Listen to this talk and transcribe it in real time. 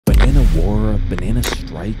war, banana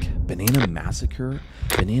strike, banana massacre,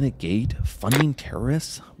 bananagate, funding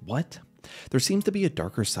terrorists? What? There seems to be a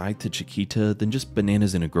darker side to Chiquita than just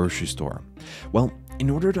bananas in a grocery store. Well, in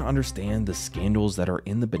order to understand the scandals that are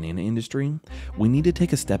in the banana industry, we need to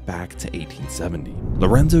take a step back to 1870.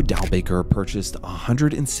 Lorenzo Dalbaker purchased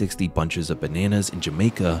 160 bunches of bananas in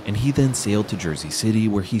Jamaica, and he then sailed to Jersey City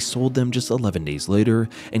where he sold them just 11 days later,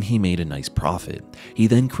 and he made a nice profit. He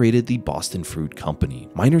then created the Boston Fruit Company.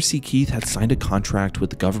 Minor C. Keith had signed a contract with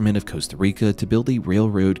the government of Costa Rica to build a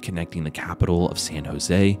railroad connecting the capital of San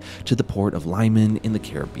Jose to the port of Limon in the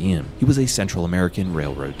Caribbean. He was a Central American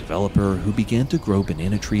railroad developer who began to grow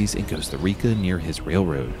banana trees in Costa Rica near his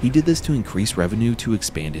railroad. He did this to increase revenue to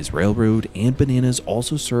expand his railroad, and bananas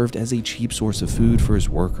also served as a cheap source of food for his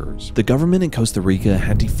workers. The government in Costa Rica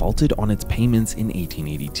had defaulted on its payments in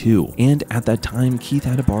 1882, and at that time Keith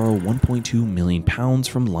had to borrow £1.2 million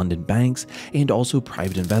from London banks and also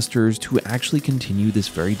private investors to actually continue this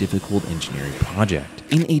very difficult engineering project.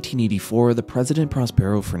 In 1884, the President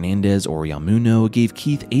Prospero Fernandez Oriamuno gave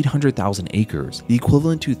Keith 800,000 acres, the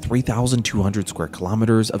equivalent to 3,200 square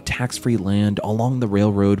kilometers of tax-free land along the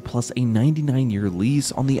railroad, plus a 99-year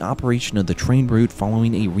lease on the operation of the train route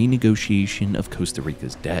following a renegotiation of Costa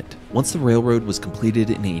Rica's debt. Once the railroad was completed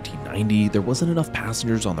in 1890, there wasn't enough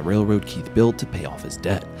passengers on the railroad Keith built to pay off his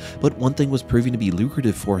debt, but one thing was proving to be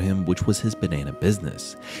lucrative for him, which was his banana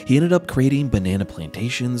business. He ended up creating banana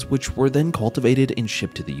plantations, which were then cultivated and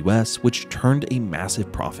shipped to the US, which turned a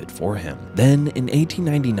massive profit for him. Then, in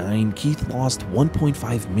 1899, Keith lost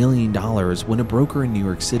 $1.5 million when a broker in New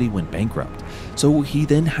York City went bankrupt, so he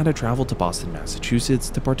then had to travel to Boston, Massachusetts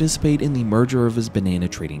to participate in the merger of his banana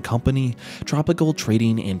trading company, Tropical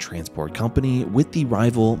Trading and Transport Company, with the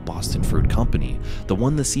rival Boston Fruit Company, the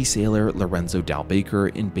one the sea sailor Lorenzo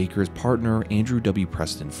Dalbaker and Baker's partner Andrew W.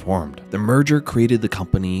 Preston formed. The merger created the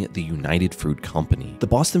company the United Fruit Company. The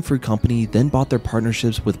Boston Fruit Company then bought their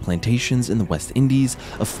partnerships with plantations in the West Indies,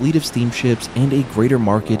 a fleet of steamships, and a greater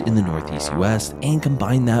market in the Northeast US, and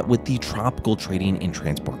combined that with the Tropical Trading and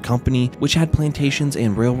Transport Company, which had plantations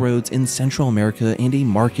and railroads in Central America and a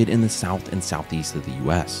market in the South and Southeast of the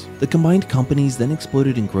US. The combined companies then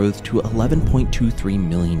exploded in growth to $11.23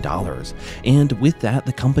 million, and with that,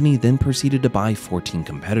 the company then proceeded to buy 14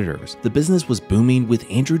 competitors. The business was booming, with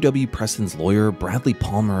Andrew W. Preston's lawyer, Bradley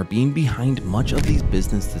Palmer, being behind much of these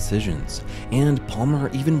business decisions, and Palmer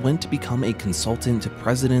even went to become a consultant to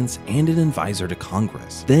presidents and an advisor to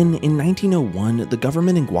Congress. Then, in 1901, the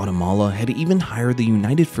government in Guatemala had even hired the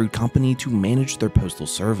United Fruit Company to manage their postal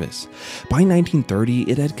service. By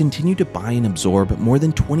 1930, it had continued to buy and absorb more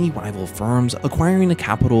than 20 rival firms, acquiring a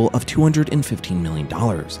capital of $215 million,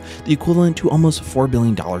 the equivalent to almost $4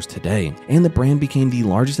 billion today, and the brand became the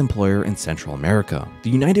largest employer in Central America. The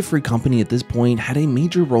United Fruit Company at this point had a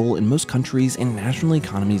major role in most countries and national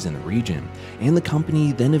economies in the region, and the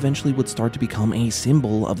company then eventually would start to become a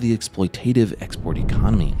symbol of the exploitative export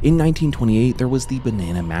economy. In 1928, there was the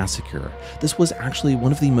Banana Massacre. This was actually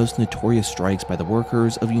one of the most notorious strikes by the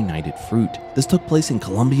workers of United Fruit. This took place in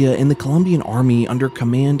Colombia, and the Colombian army under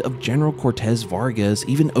command of General Cortez Vargas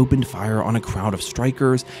even opened fire on a crowd of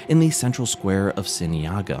strikers in the central square of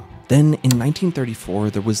Siniaga. Then, in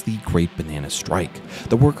 1934, there was the Great Banana Strike.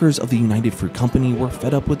 The workers of the United Fruit Company were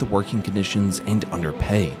fed up with the working conditions and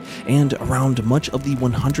underpay, and around much of the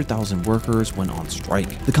 100,000 workers went on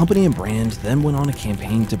strike. The company and brand then went on a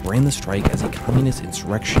campaign to brand the strike as a communist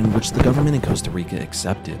insurrection, which the government in Costa Rica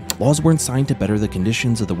accepted. Laws weren't signed to better the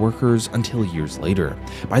conditions of the workers until years later.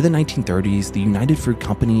 By the 1930s, the United Fruit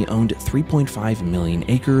Company owned 3.5 million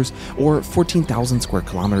acres, or 14,000 square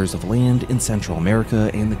kilometers of land in Central America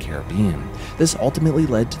and the Caribbean. This ultimately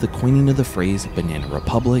led to the coining of the phrase Banana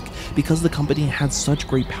Republic, because the company had such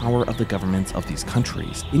great power of the governments of these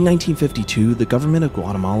countries. In 1952, the government of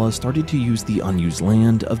Guatemala started to use the unused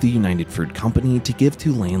land of the United Fruit Company to give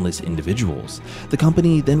to landless individuals. The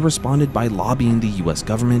company then responded by lobbying the US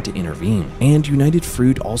government to intervene, and United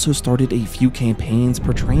Fruit also started a few campaigns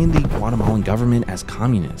portraying the Guatemalan government as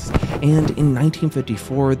communist. And in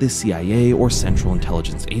 1954, the CIA, or Central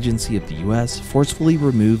Intelligence Agency of the US, forcefully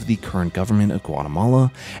removed the current government of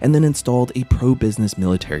Guatemala and then installed a pro-business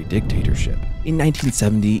military dictatorship. In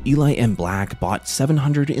 1970, Eli M. Black bought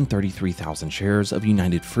 733,000 shares of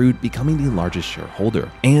United Fruit, becoming the largest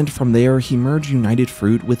shareholder. And from there, he merged United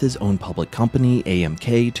Fruit with his own public company,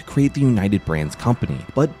 AMK, to create the United Brands Company.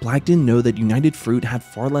 But Black didn't know that United Fruit had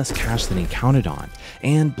far less cash than he counted on,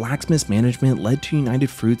 and Black's mismanagement led to United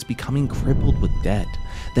Fruits becoming crippled with debt.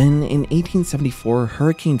 Then, in 1874,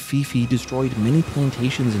 Hurricane Fifi destroyed many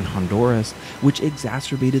plantations in Honduras, which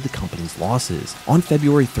exacerbated the company's losses. On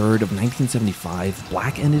February 3rd of 1975,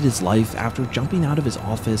 Black ended his life after jumping out of his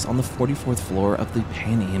office on the 44th floor of the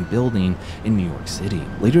Pan Am building in New York City.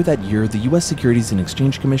 Later that year, the U.S. Securities and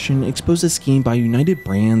Exchange Commission exposed a scheme by United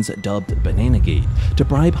Brands dubbed bananagate to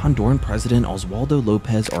bribe Honduran President Oswaldo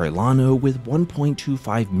Lopez Arellano with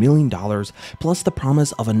 $1.25 million plus the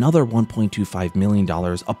promise of another $1.25 million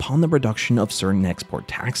upon the reduction of certain export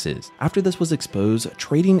taxes. After this was exposed,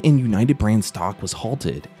 trading in United Brands stock was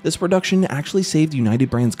halted. This reduction actually saved United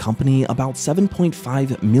Brands Company about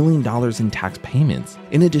 $7.5 million in tax payments.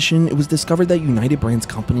 In addition, it was discovered that United Brands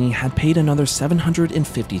Company had paid another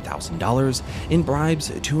 $750,000 in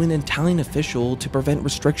bribes to an Italian official to prevent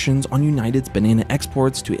restrictions on United's banana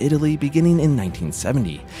exports to Italy beginning in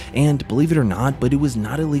 1970. And believe it or not, but it was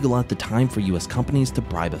not illegal at the time for US companies to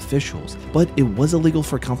bribe officials, but it was illegal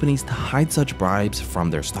for companies to hide such bribes from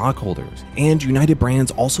their stockholders. And United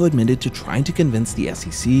Brands also admitted to trying to convince the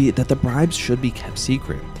SEC that the bribes should be kept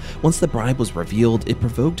secret. Once the bribe was revealed, it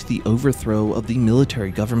provoked the overthrow of the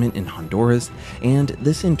military government in Honduras, and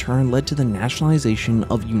this in turn led to the nationalization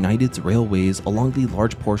of United's railways along the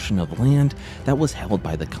large portion of land that was held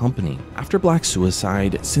by the company. After Black's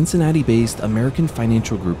suicide, Cincinnati-based American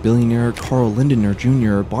financial group billionaire Carl Lindner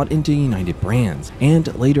Jr. bought into United Brands,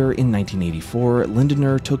 and later in 1984,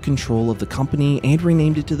 Lindner took control of the company and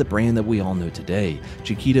renamed it to the brand that we all know today,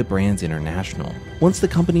 Chiquita Brands International. Once the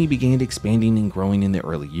company began expanding and growing in the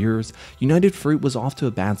early years, United Fruit was off to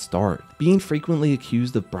a bad start, being frequently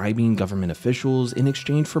accused of bribing government officials in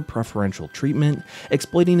exchange for preferential treatment,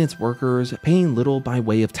 exploiting its workers, paying little by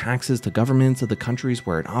way of taxes to governments of the countries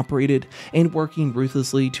where it operated, and working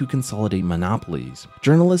ruthlessly to consolidate monopolies.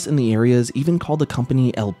 Journalists in the areas even called the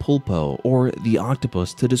company El Pulpo, or the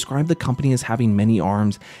octopus, to describe the company as having many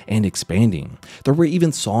arms and expanding. There were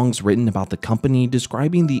even songs written about the company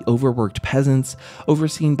describing the overworked peasants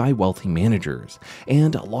overseen by wealthy managers,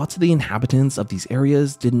 and lots of the inhabitants of these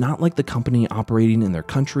areas did not like the company operating in their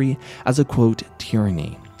country as a quote,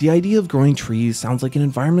 tyranny. The idea of growing trees sounds like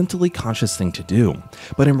an environmentally conscious thing to do,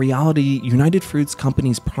 but in reality, United Fruits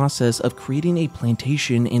Company's process of creating a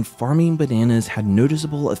plantation and farming bananas had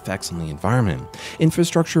noticeable effects on the environment.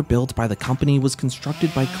 Infrastructure built by the company was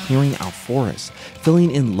constructed by clearing out forests, filling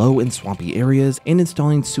in low and swampy areas, and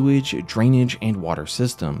installing sewage, drainage, and water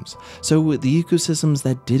systems. So the ecosystems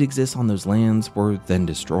that did exist on those lands were then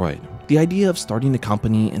destroyed. The idea of starting a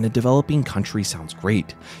company in a developing country sounds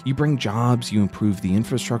great. You bring jobs, you improve the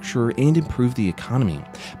infrastructure, and improve the economy.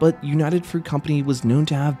 But United Fruit Company was known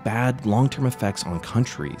to have bad long-term effects on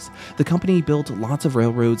countries. The company built lots of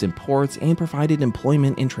railroads and ports and provided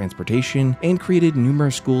employment in transportation and created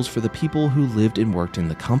numerous schools for the people who lived and worked in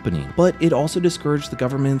the company. But it also discouraged the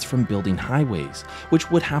governments from building highways, which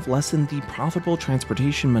would have lessened the profitable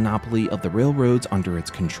transportation monopoly of the railroads under its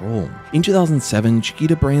control. In 2007,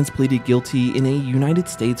 Chiquita Brands pleaded guilty in a United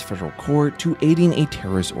States federal court to aiding a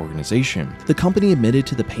terrorist organization. The company admitted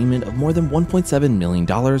to the payment of more than $1.7 million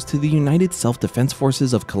to the United Self-Defense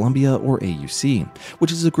Forces of Colombia, or AUC,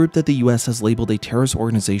 which is a group that the US has labeled a terrorist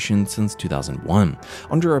organization since 2001.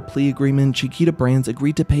 Under a plea agreement, Chiquita Brands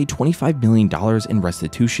agreed to pay $25 million in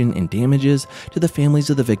restitution and damages to the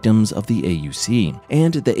families of the victims of the AUC,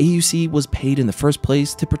 and the AUC was paid in the first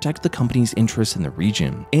place to protect the company's interests in the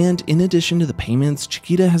region. And in addition to the payments,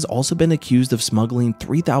 Chiquita has also been accused of smuggling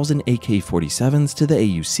 3,000 AK-47s to the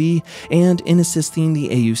AUC and in assisting the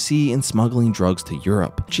AUC in smuggling drugs to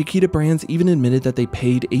Europe. Chiquita Brands even admitted that they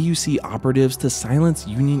paid AUC operatives to silence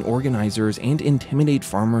union organizers and intimidate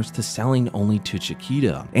farmers to selling only to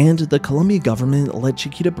Chiquita. And the Colombian government let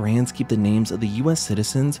Chiquita Brands keep the names of the US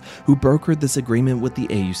citizens who brokered this agreement with the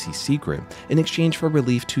AUC secret in exchange for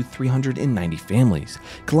relief to 390 families.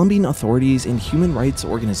 Colombian authorities and human rights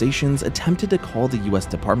organizations attempted to call the US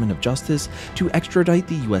Department of Justice to extradite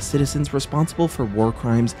the US citizens responsible for war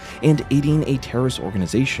crimes and aiding a terrorist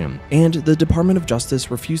organization, and the Department of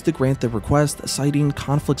Justice refused to grant the request, citing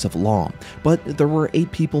conflicts of law. But there were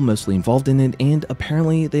 8 people mostly involved in it, and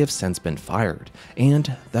apparently they have since been fired.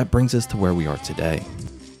 And that brings us to where we are today.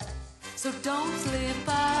 So don't slip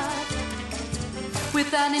up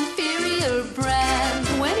with an inferior brand.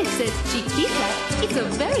 When it says Chiquita, it's a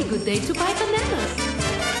very good day to buy bananas.